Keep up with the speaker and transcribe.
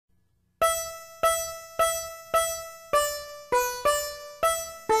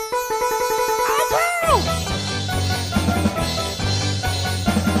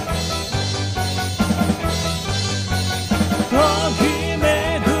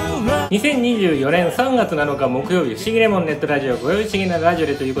2024年3月7日木曜日、不思議レモンネットラジオご用意不思議なラジオ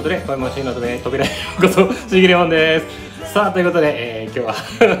でということで、声も不思議の扉へようこそ、不思議レモンです。さあということで、今日は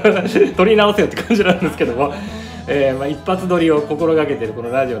撮り直せよって感じなんですけども、一発撮りを心がけてるこ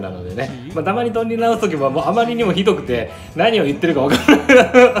のラジオなのでね、たまに撮り直す時ももうあまりにもひどくて何を言ってるか分か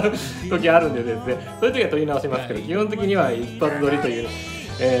らない時あるんでですね、そういう時は撮り直しますけど、基本的には一発撮りという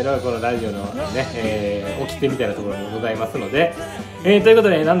のがこのラジオのね、掟みたいなところもございますので、ということ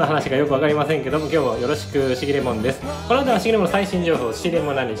で何の話かよく分かりませんけども、今日もよろしく不思議レモンです。この後は不思議レモンの最新情報、不思議レ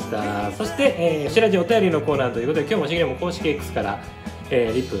モなにシタ、そして、フシラジお便りのコーナーということで、今日も不思議レモン公式 X からリ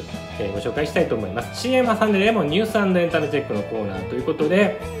ップ、ご紹介したいと思います。 CM 挟んでレモンニュース&エンタメチェックのコーナーということ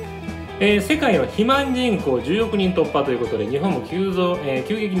で、世界の肥満人口10億人突破ということで、日本も急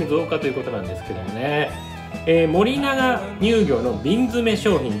激に増加ということなんですけどもね、森永乳業の瓶詰め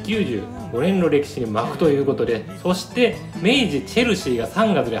商品95年の歴史に幕ということで、そして明治チェルシーが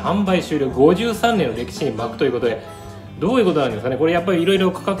3月で販売終了53年の歴史に幕ということで、どういうことなんですかね。これやっぱりいろい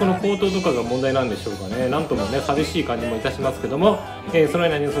ろ価格の高騰とかが問題なんでしょうかね。なんともね寂しい感じもいたしますけども、そのよ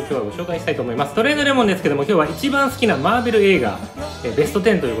うなニュースを今日はご紹介したいと思います。トレンドレモンですけども、今日は一番好きなマーベル映画、ベスト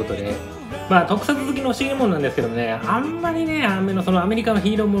10ということで、特撮好きの不思議なもんなんですけどもね、あんまりねそのアメリカのヒ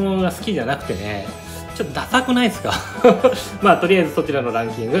ーローものが好きじゃなくてね、ちょっとダサくないですかとりあえずそちらのラン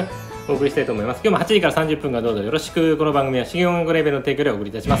キングお送りしたいと思います。今日も8時から30分間どうぞよろしく。この番組は不思議音楽レベルの提供でお送り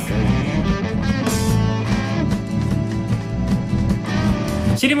いたします。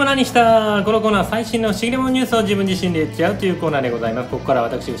知りも何したこのコーナー、最新の不思議レモンニュースを自分自身で言っちゃうというコーナーでございます。ここから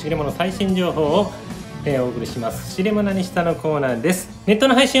私不思議レモンの最新情報をお送りします。不思議レモン何したのコーナーです。ネット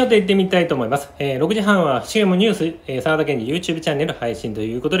の配信予定行ってみたいと思います。6時半は不思議レモンニュース、沢田研二 YouTube チャンネル配信と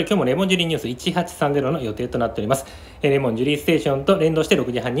いうことで、今日もレモンジュリーニュース1830の予定となっております。レモンジュリーステーションと連動して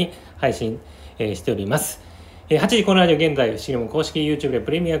6時半に配信、しております。8時このラジオ現在不思議レモン公式 YouTube で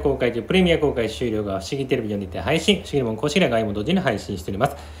プレミア公開中、プレミア公開終了が不思議テレビジョンにて配信、不思議レモン公式ラガイも同時に配信しておりま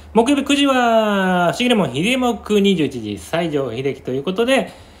す。木曜日9時は不思議レモン秀木21時西城秀樹ということ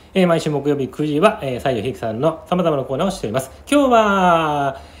で、毎週木曜日9時は、西城秀樹さんの様々なコーナーをしております。今日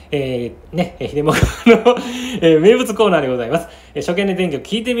は秀木の、名物コーナーでございます。初見で全曲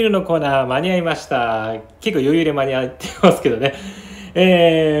聴いてみるのコーナー間に合いました。結構余裕で間に合ってますけどね。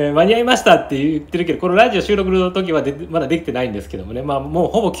間に合いましたって言ってるけど、このラジオ収録の時はまだできてないんですけどもね、もう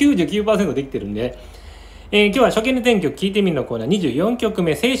ほぼ 99% できてるんで、今日は初見で全曲聴いてみるのコーナー24曲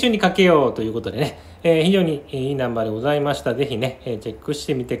目、青春にかけようということでね、非常にいいナンバーでございました。ぜひね、チェックし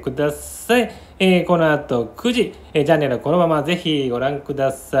てみてください。この後9時、チャンネルはこのままぜひご覧く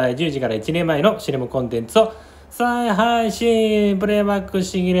ださい。10時から1年前のシネモコンテンツを再配信、プレイバック不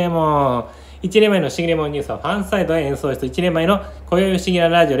思議レモン。1年前の不思議レモンニュースはファンサイトへ演奏室、1年前の今宵不思議な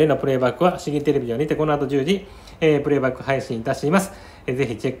ラジオでのプレイバックは不思議テレビジョンにてこの後10時、プレイバック配信いたします。ぜ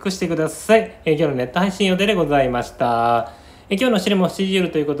ひチェックしてください。今日のネット配信予定でございました。今日のシネモ7時夜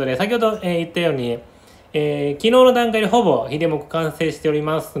ということで、先ほど、言ったように、昨日の段階でほぼ秀木完成しており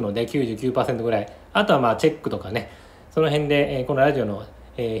ますので 99% ぐらい。あとはチェックとかね、その辺で、このラジオの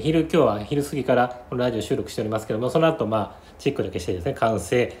今日は昼過ぎからこのラジオ収録しておりますけども、その後チェックだけしてですね、完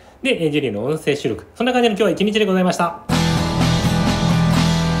成でジュリーの音声収録、そんな感じの今日は一日でございました。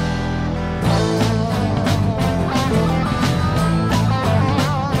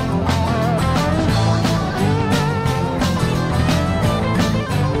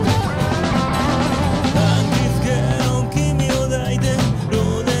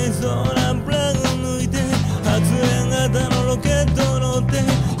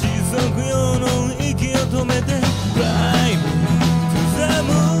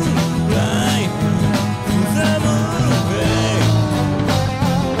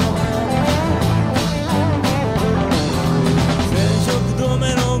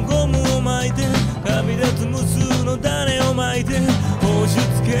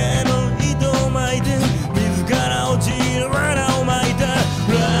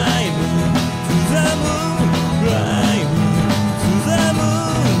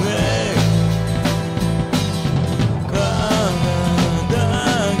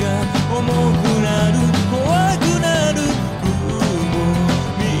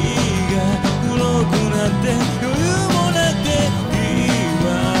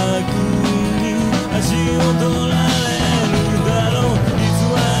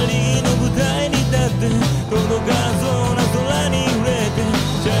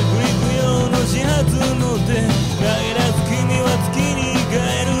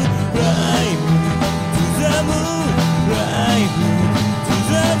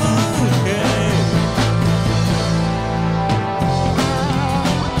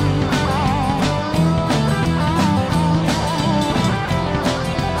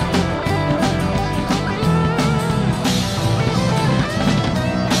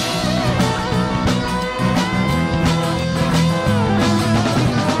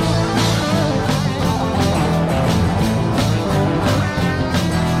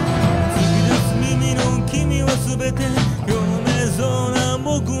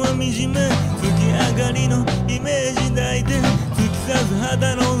りのイメージ抱いて突き刺す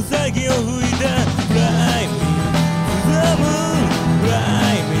肌の先を吹いた Fly me to the moon Fly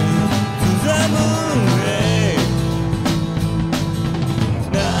me to the moon、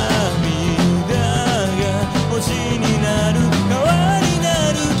涙が星になる川にな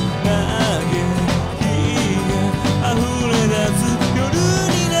る嘆きが溢れ出す夜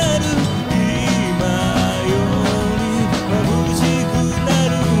になる今より眩しくな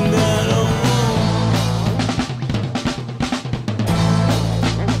るんだろう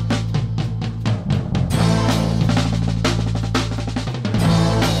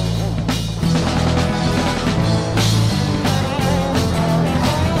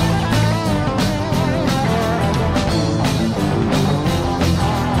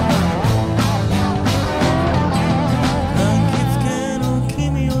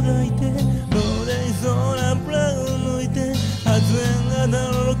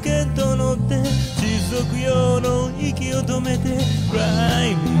息を止めて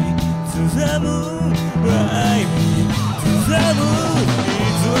Fly me to the moon Fly me to the moon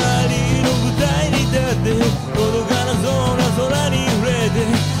偽りの舞台に立って届かなそうな空に触れて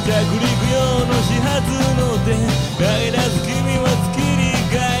着陸用の始発乗って帰らず君は月に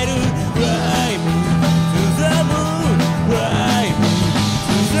帰る Fly me to the moon Fly me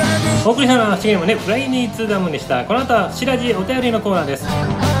to the moon お送りしたのはしげもね、Fly me to the moonでした。この後はしらじお便りのコーナーです。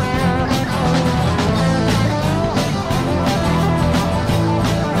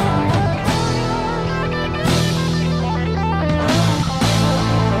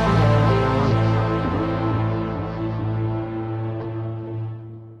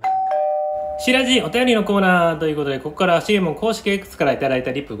しらじお便りのコーナーということで、ここからはしげもん公式 X からいただい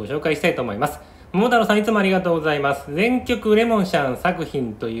たリップをご紹介したいと思います。桃太郎さんいつもありがとうございます。全曲レモンシャン作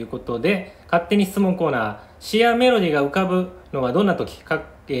品ということで、勝手に質問コーナー、詩やメロディーが浮かぶのはどんな時かっ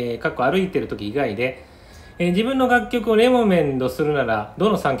こ歩いてる時以外で、自分の楽曲をレモメンドするなら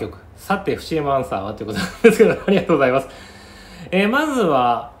どの3曲、さて不思議なアンサーはということなんですけど、ありがとうございます。まず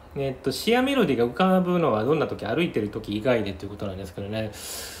は詩やメロディーが浮かぶのはどんな時、歩いてる時以外でということなんですけどね、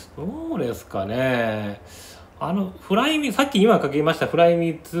どうですかね。フライミー、さっき今書きましたフライ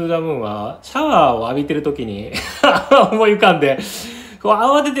ミーツーダムーンは、シャワーを浴びてる時に思い浮かんで、こう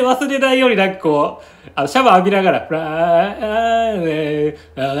慌てて忘れないようになんかこう、シャワー浴びながら、フライ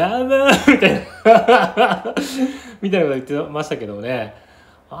みたいな、みたいなこと言ってましたけどね。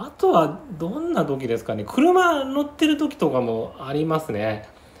あとは、どんな時ですかね。車乗ってる時とかもありますね。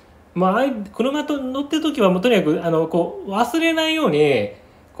まあ、車と乗ってる時はもうとにかく、こう、忘れないように、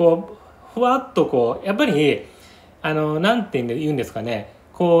こうふわっとこうやっぱりなんて言うんですかね、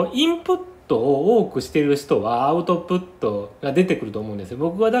こうインプットを多くしている人はアウトプットが出てくると思うんですよ。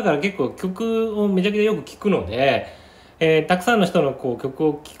僕はだから結構曲をめちゃくちゃよく聞くので、たくさんの人のこう曲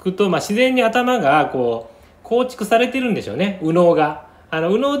を聞くと、自然に頭がこう構築されてるんでしょうね、右脳が。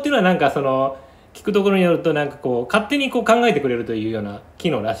右脳っていうのはなんかその聞くところによるとなんかこう勝手にこう考えてくれるというような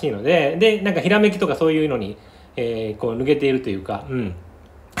機能らしいので、なんかひらめきとかそういうのに、こう抜けているというか、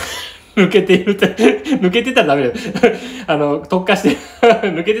抜けているって抜けてたらダメだよ特化して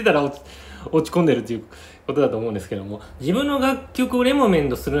抜けてたら落ち込んでるということだと思うんですけども、自分の楽曲をレモメン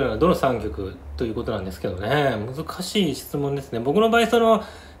ドするならどの3曲ということなんですけどね、難しい質問ですね。僕の場合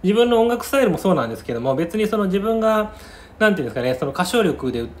自分の音楽スタイルもそうなんですけども、別に自分がなんていうんですかね、歌唱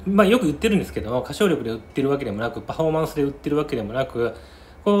力で、よく言ってるんですけども、歌唱力で売ってるわけでもなく、パフォーマンスで売ってるわけでもなく、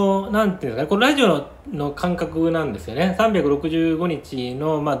こうなんていうんですかね、これラジオの感覚なんですよね。365日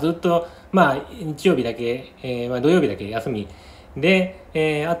の、ずっと、日曜日だけ、土曜日だけ休み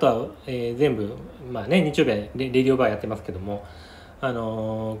で、あとは、全部、日曜日はレディオバーやってますけども、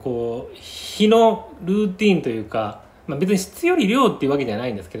こう日のルーティンというか、別に質より量っていうわけじゃな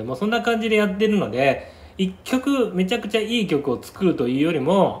いんですけども、そんな感じでやってるので、一曲めちゃくちゃいい曲を作るというより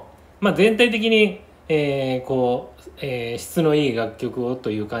も、全体的に質のいい楽曲をと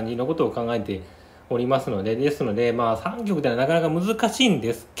いう感じのことを考えておりますので、3曲ではなかなか難しいん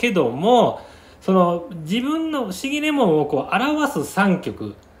ですけども、自分の不思議レモンを表す3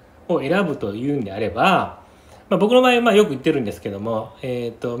曲を選ぶというんであれば、僕の場合よく言ってるんですけども、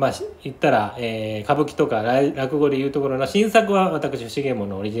言ったら、歌舞伎とか落語でいうところの新作は私不思議レモン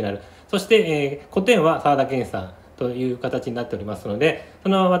のオリジナル、そして、古典は沢田研二さんという形になっておりますので、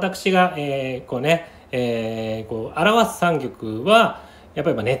私が、表す3曲はやっ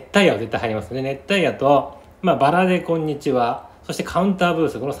ぱり熱帯夜は絶対入りますね。熱帯夜と、バラでこんにちは、そしてカウンターブー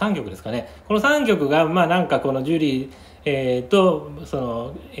ス、この3曲ですかね。この3曲がなんかこのジュリー、と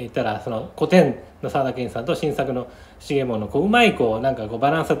言ったら古典の沢田研二さんと新作の不思議レモンのうまいなんかバ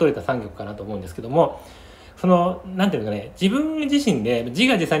ランスが取れた3曲かなと思うんですけども、なんていうのかね、自分自身で自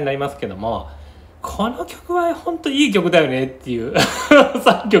画自賛になりますけども、この曲は本当いい曲だよねっていう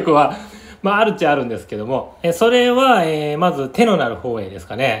3曲は、あるっちゃあるんですけども、それは、まず手のなる方へです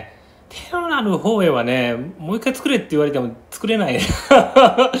かね。手のなる方へはね、もう一回作れって言われても作れない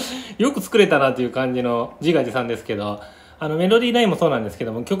よく作れたなという感じの自画自賛ですけど、メロディーラインもそうなんですけ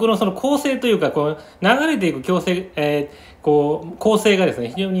ども、曲のその構成というか、こう流れていく構成がです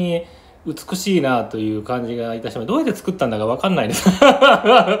ね、非常に美しいなという感じがいたします。どうやって作ったんだか分かんないです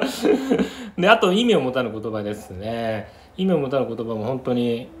で、あと意味を持たぬ言葉ですね。意味を持たぬ言葉も本当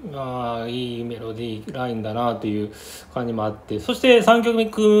にいいメロディーラインだなという感じもあって、そして3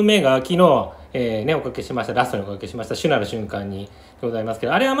曲目が昨日、おかけしましたラストにおかけしました「主なる瞬間に」でございますけ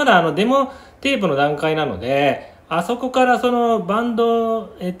ど、あれはまだデモテープの段階なので、あそこからそのバン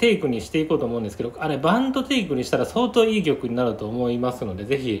ドテイクにしていこうと思うんですけど、あれバンドテイクにしたら相当いい曲になると思いますので、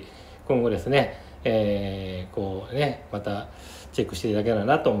ぜひ今後ですね、またチェックしていただけたら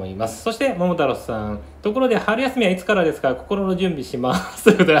なと思います。そして桃太郎さん、ところで春休みはいつからですか？心の準備します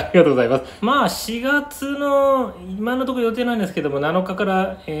ということでありがとうございます。4月の今のところ予定なんですけども、7日か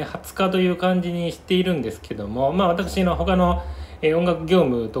ら20日という感じにしているんですけども、私の他の音楽業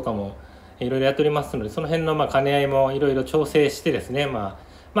務とかもいろいろやっておりますので、その辺の兼ね合いもいろいろ調整してですね、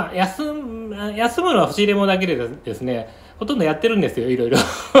休むのは不思議レモだけでですね、ほとんどやってるんですよ、いろいろ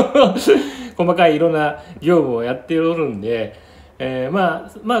細かいいろんな業務をやっておるんで、こ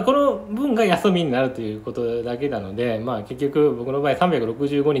の分が休みになるということだけなので、結局僕の場合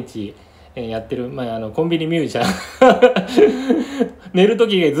365日やってる、コンビニミュージシャン寝る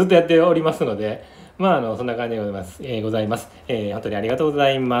時ずっとやっておりますので、そんな感じでございます。本当にありがとうござ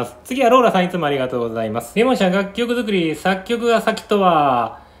います。次はローラさん、いつもありがとうございます。レモン社楽曲作り、作曲が先と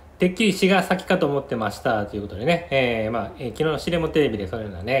はてっきり詩が先かと思ってましたということでね、昨日のシレモテレビでそういう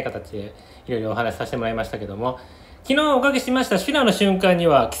ようなね形でいろいろお話しさせてもらいましたけども、昨日おかけしましたシュナの瞬間に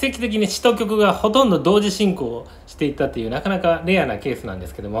は奇跡的に詩と曲がほとんど同時進行していったというなかなかレアなケースなんで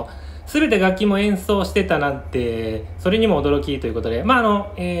すけども、全て楽器も演奏してたなんて、それにも驚きということで、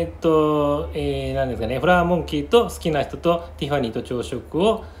何ですかね、フラワーモンキーと好きな人とティファニーと朝食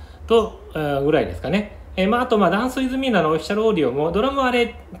をぐらいですかね。あとダンスイズミーナのオフィシャルオーディオもドラムはあ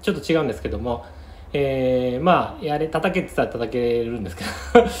れちょっと違うんですけども、叩けってたら叩けるんですけど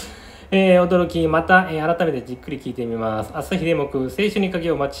驚き、また、改めてじっくり聞いてみます。明日秀木、青春にかけ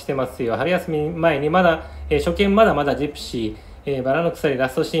お待ちしてますよ。春休み前にまだ、初見まだまだジプシー、バラの鎖ラ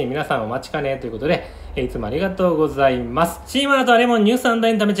ストシーン、皆さんお待ちかねということで、いつもありがとうございます。チームアートはレモンニュース&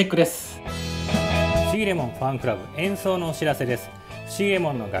エンタメチェックです。不思議レモンファンクラブ演奏のお知らせです。不思議レ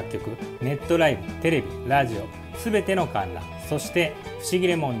モンの楽曲、ネットライブ、テレビ、ラジオ、すべての観覧、そして不思議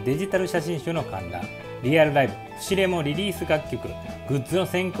レモンデジタル写真集の観覧、リアルライブ、不思レモリリース楽曲、グッズの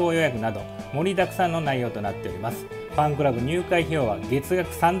先行予約など盛りだくさんの内容となっております。ファンクラブ入会費用は月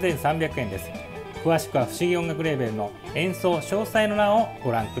額3300円です。詳しくは不思議音楽レーベルの演奏詳細の欄を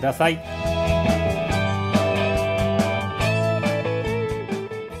ご覧ください。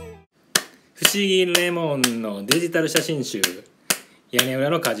不思議レモンのデジタル写真集、屋根裏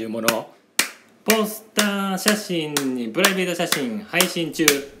の果汁物、ポスター写真にプライベート写真配信中。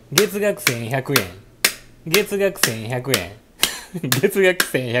月額1100円、月額1100円月額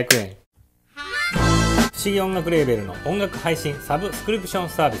1100円。不思議音楽レーベルの音楽配信サブスクリプション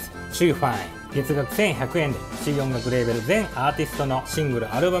サービスチューファイン、月額1100円で不思議音楽レーベル全アーティストのシング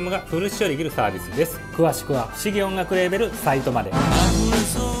ルアルバムがフル視聴できるサービスです。詳しくは不思議音楽レーベルサイトまで。不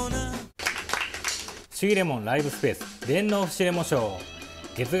思議レモンライブスペース電脳不思レモショー、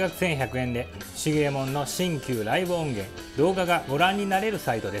月額1100円で不思議レモンの新旧ライブ音源動画がご覧になれる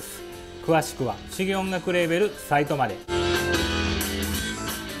サイトです。詳しくは不思議音楽レーベルサイトまで。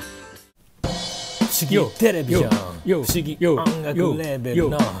不思議テレビジョン、不思議音楽レーベル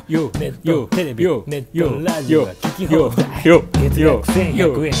のネットテレビ、ネットラジオが聞き放題、月額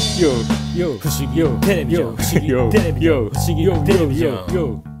1100円。不思議テレビジョン、不思議テレビジョン、不思議テレビジョ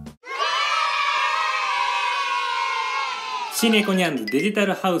ン。フシネコニャンズデジタ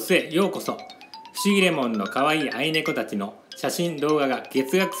ルハウスへようこそ。不思議レモンの可愛い愛猫たちの写真動画が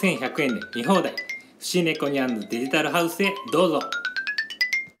月額1100円で見放題。不思猫ニャンズデジタルハウスへどうぞ。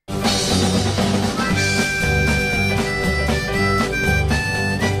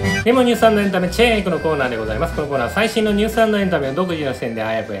レモンニュース&エンタメチェックのコーナーでございます。このコーナーは最新のニュース&エンタメを独自の視点で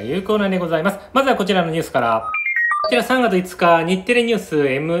あやふや有効なでございます。まずはこちらのニュースから。こちら3月5日、日テレニュース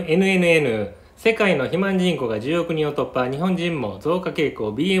NNN、世界の肥満人口が10億人を突破、日本人も増加傾向、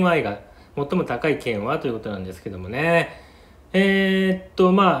 BMI が最も高い県はということなんですけどもね。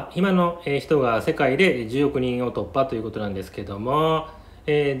肥満の人が世界で10億人を突破ということなんですけども、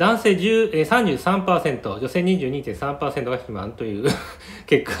男性33%、女性 22.3% が肥満という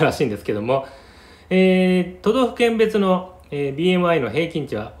結果らしいんですけども、都道府県別の、BMI の平均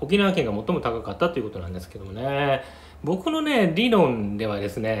値は沖縄県が最も高かったということなんですけどもね、僕のね理論ではで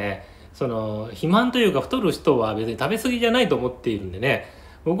すね、その肥満というか太る人は別に食べ過ぎじゃないと思っているんでね、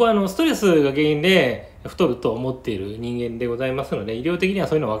僕はストレスが原因で太ると思っている人間でございますので、医療的には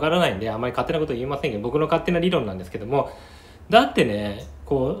そういうのわからないんであんまり勝手なことは言えませんけど、僕の勝手な理論なんですけども、だってね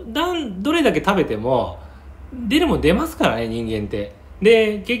こうどれだけ食べても出るも出ますからね、人間って。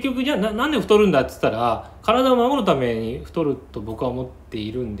で結局じゃあなんで太るんだって言ったら、体を守るために太ると僕は思って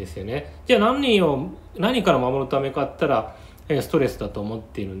いるんですよね。じゃあ何から守るためかって言ったらストレスだと思っ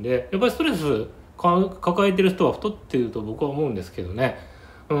ているんで、やっぱりストレス抱えてる人は太っていると僕は思うんですけどね。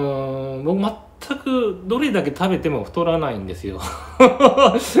僕全くどれだけ食べても太らないんですよ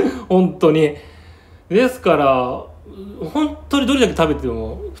本当に。ですから本当にどれだけ食べて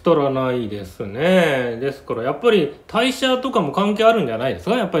も太らないですね。ですからやっぱり代謝とかも関係あるんじゃないです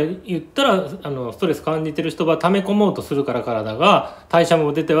か。やっぱり言ったらストレス感じてる人は溜め込もうとするから体が代謝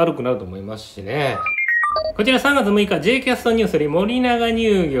も絶対悪くなると思いますしね。こちら3月6日 J キャストニュースより森永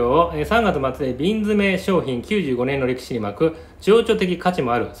乳業3月末で瓶詰め商品95年の歴史に巻く情緒的価値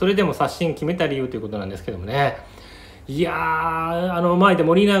もある、それでも刷新決めた理由ということなんですけどもね。いやー前で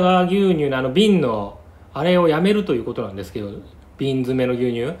森永牛乳の瓶のあれをやめるということなんですけど、瓶詰めの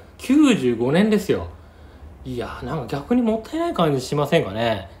牛乳95年ですよ。いやーなんか逆にもったいない感じしませんか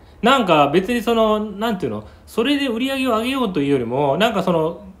ね。なんか別になんていうの、それで売り上げを上げようというよりも、なんか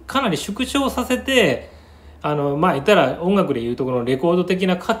かなり縮小させて言ったら音楽でいうところのレコード的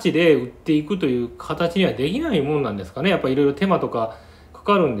な価値で売っていくという形にはできないもんなんですかね。やっぱりいろいろ手間とかか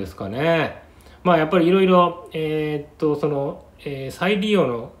かるんですかね。やっぱりいろいろ再利用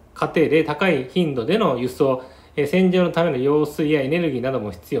の過程で高い頻度での輸送、洗浄のための用水やエネルギーなど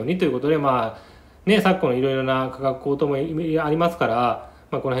も必要にということで、昨今のいろいろな価格高騰もありますから、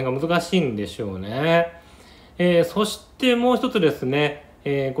この辺が難しいんでしょうね。そしてもう一つですね、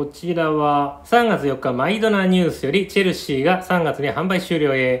こちらは3月4日マイドナニュースよりチェルシーが3月に販売終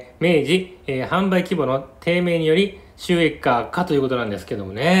了へ、明治、販売規模の低迷により収益化悪化ということなんですけど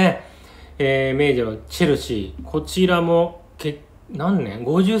もね、明治のチェルシー、こちらも何年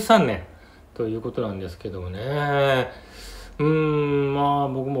 ?53 年ということなんですけどもね。僕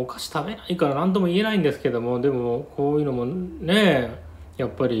もお菓子食べないから何とも言えないんですけども、でもこういうのもね、やっ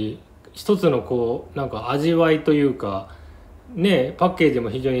ぱり一つのなんか味わいというかね、パッケージも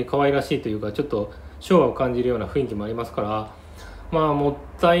非常に可愛らしいというか、ちょっと昭和を感じるような雰囲気もありますから、もっ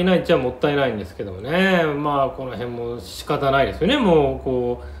たいないっちゃもったいないんですけどもね。この辺も仕方ないですよね。もう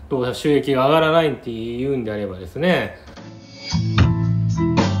どうせ収益が上がらないっていうんであればですね。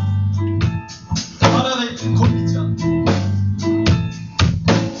こんにちは。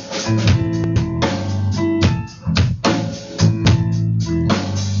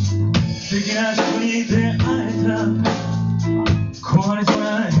素敵な人に出会えた壊れそう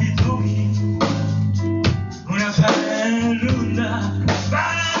な瞳にうなされるんだ。バラ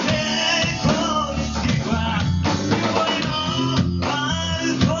でこんにちは。恋のあ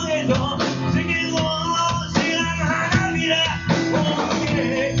る棘と世間を知らぬ花びら。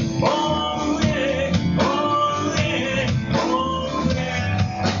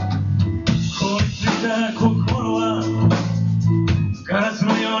心はガラス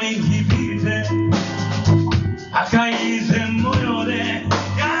のように響いて赤い線模様でやれ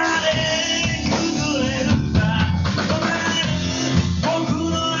崩れるさ。僕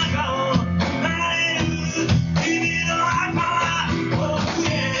の中を流れる君の赤は奥へ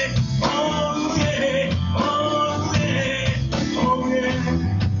奥へ奥へ奥へ。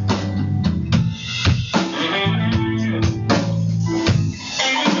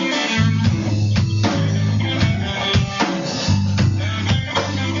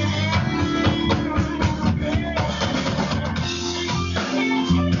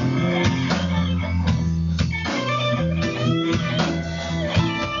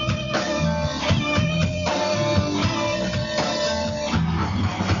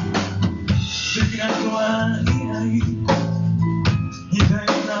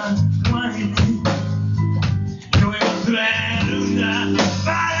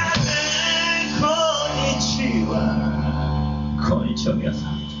皆さ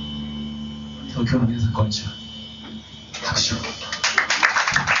ん、東京の皆さん、こんにちは。拍手を。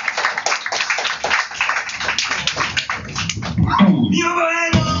見覚え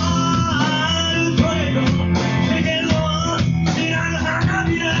のある声と世間を知らぬ花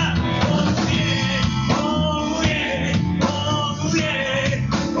びら。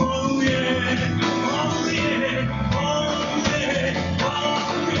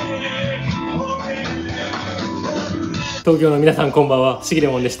東京の皆さん、こんばんは。不思議レ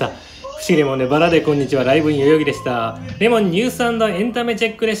モンでした。不不思議レモンでバラでこんにちは、ライブイン代々木でした。レモンニュース&エンタメチ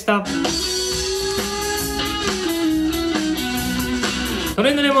ェックでした。ト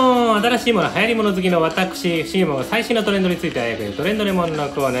レンドレモン、新しいもの、流行りもの好きの私、不思議レモンが最新のトレンドについてあやかるトレンドレモンの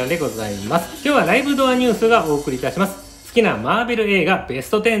コーナーでございます。今日はライブドアニュースがお送りいたします。好きなマーベル映画ベ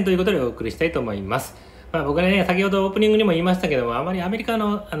スト10ということでお送りしたいと思います。僕はね、先ほどオープニングにも言いましたけども、あまりアメリカ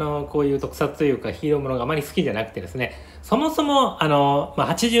のこういう特撮というかヒーローものがあまり好きじゃなくてですね、そもそも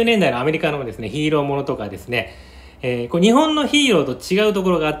80年代のアメリカのですね、ヒーローものとかですね、こう日本のヒーローと違うとこ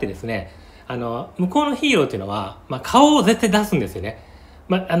ろがあってですね、向こうのヒーローっていうのは、顔を絶対出すんですよね。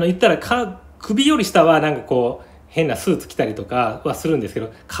言ったら首より下はなんかこう変なスーツ着たりとかはするんですけ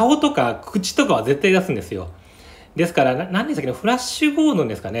ど、顔とか口とかは絶対出すんですよ。ですから何でしたっけね、フラッシュゴードン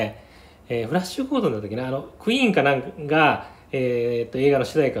ですかね、フラッシュゴードンだったっけな、クイーンかなんかが、映画の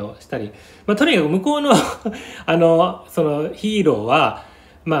主題歌をしたり、とにかく向こうのそのヒーローは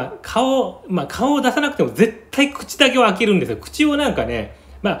顔を出さなくても絶対口だけは開けるんですよ。口をなんかね、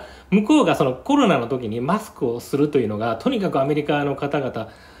向こうがそのコロナの時にマスクをするというのがとにかくアメリカの方々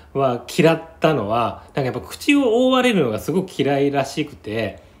は嫌ったのは、なんかやっぱ口を覆われるのがすごく嫌いらしく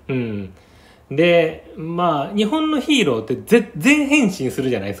て、で日本のヒーローって全変身する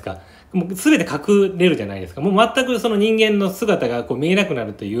じゃないですか。もう全て隠れるじゃないですか。もう全くその人間の姿がこう見えなくな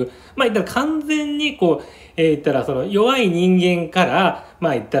るという、言ったら完全にこう、言ったらその弱い人間から、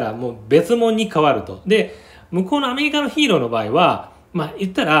言ったらもう別物に変わると。で、向こうのアメリカのヒーローの場合は、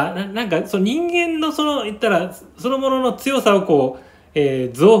言ったらなんかその人間の言ったらそのものの強さをこう、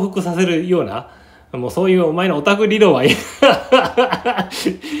増幅させるような、もうそういうお前のオタク理論はい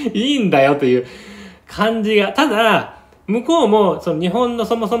いんだよという感じが。ただ向こうもその日本の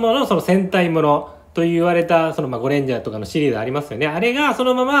そもそものその戦隊ものと言われたそのゴレンジャーとかのシリーズありますよね。あれがそ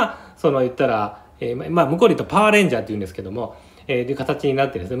のままその言ったら、向こうで言うとパワーレンジャーって言うんですけども、という形にな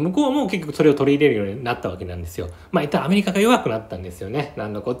ってですね、向こうも結局それを取り入れるようになったわけなんですよ。言ったらアメリカが弱くなったんですよね。な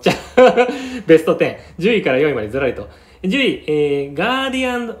んのこっちゃ。ベスト10。10位から4位までずらりと。10位、ガーディ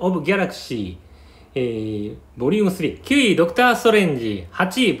アン・オブ・ギャラクシー、ボリューム3。9位、ドクター・ストレンジ。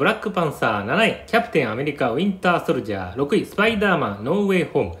8位、ブラック・パンサー。7位、キャプテン・アメリカ・ウィンター・ソルジャー。6位、スパイダーマン・ノーウェイ・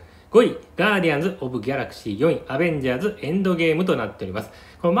ホーム。5位、ガーディアンズ・オブ・ギャラクシー。4位、アベンジャーズ・エンドゲームとなっております。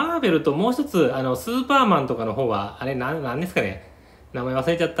このマーベルともう一つ、スーパーマンとかの方は、あれなんですかね。名前忘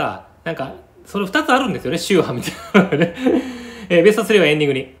れちゃった。なんか、それ2つあるんですよね。宗派みたいなのね。ベスト3はエンディ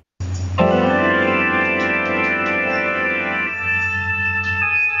ングに。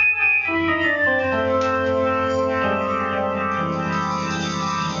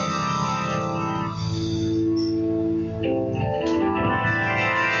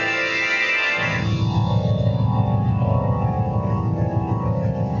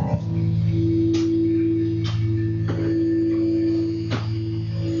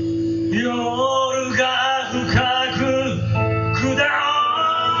夜が深く下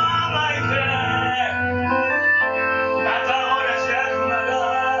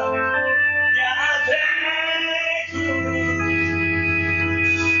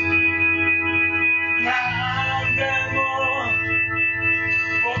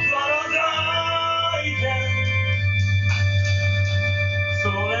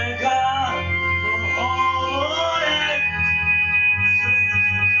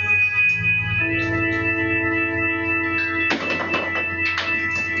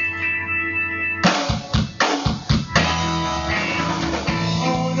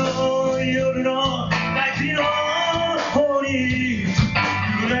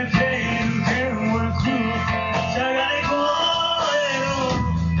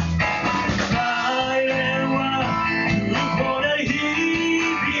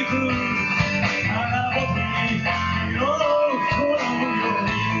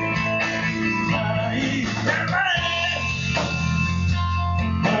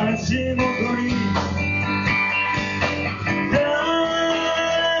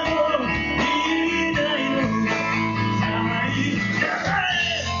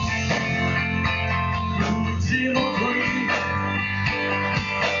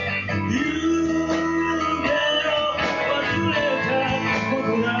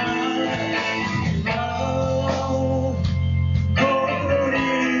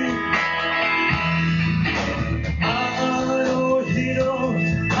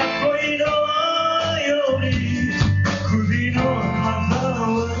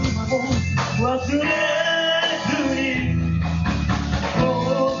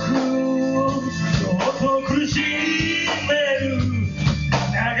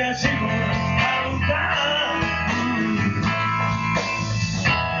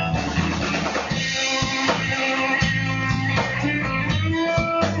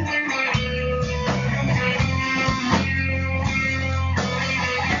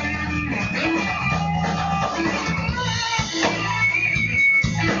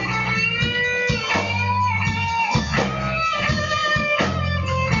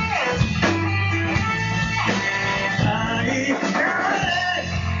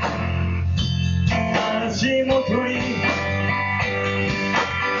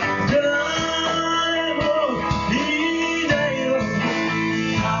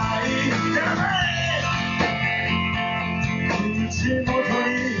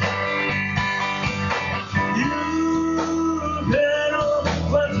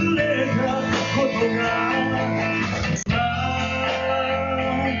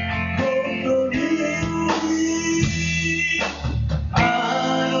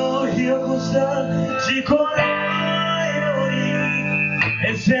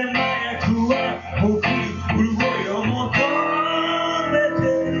千万役は僕に潤いを求め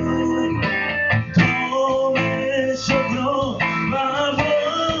てる。透明色の魔法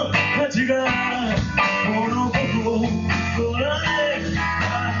たちがこの僕を捉え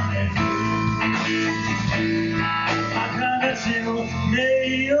儚しの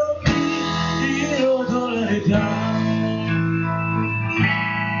名誉に彩られた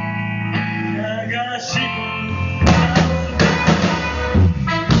流し込む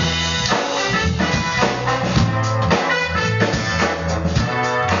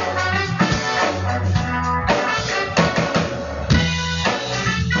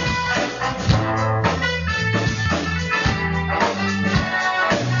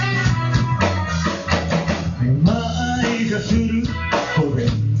するごめん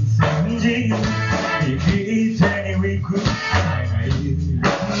三時右手にウィンク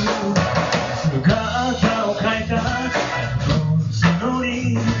姿を変えたの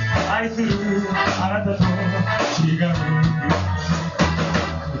に愛するあなたと違う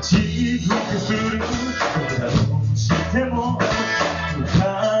口づけすることだとしても二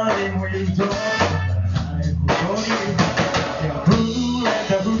人もいるとわからないことに破れ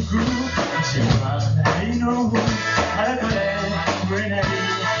た服知らないの裸で増えない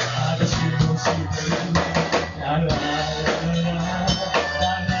私を知ってるラララララ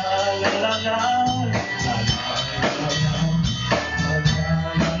ラララ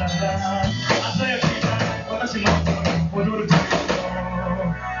朝焼けが私も踊る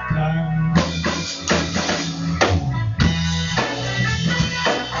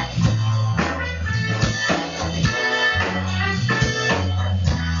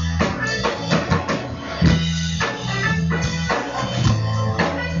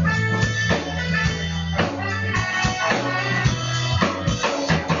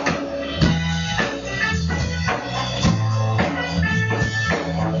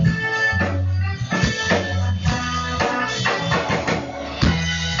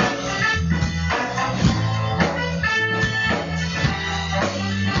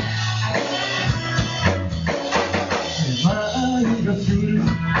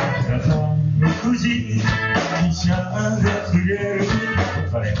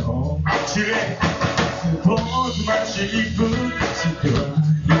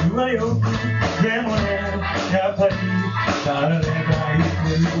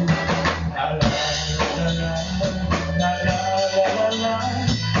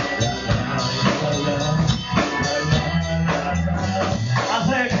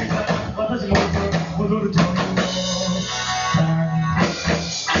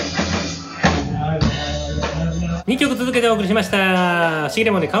2曲続けてお送りしました。しぎ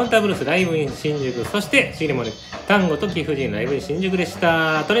れもねカウンターブルースライブイン新宿、そしてしぎれもね単語と貴婦人ライブイン新宿でし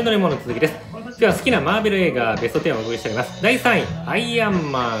た。トレンドレモンの続きです。では好きなマーベル映画ベスト10をお送りしております。第3位アイア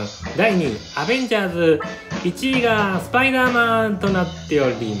ンマン、第2位アベンジャーズ、1位がスパイダーマンとなってお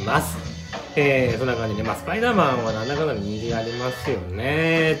ります。そんな感じで、スパイダーマンはなんだかんだ人気がありますよ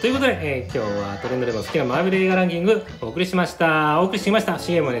ね。ということで、今日はトレンドレモン好きなマーベル映画ランキングお送りしました。お送りしてきました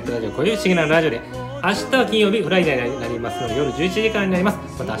CM ネットラジオ、こういう不思議なラジオで、明日は金曜日フライデーになりますので夜11時からになります。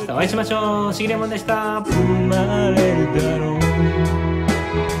また明日お会いしましょう。しぎれもんでした。生まれるだろう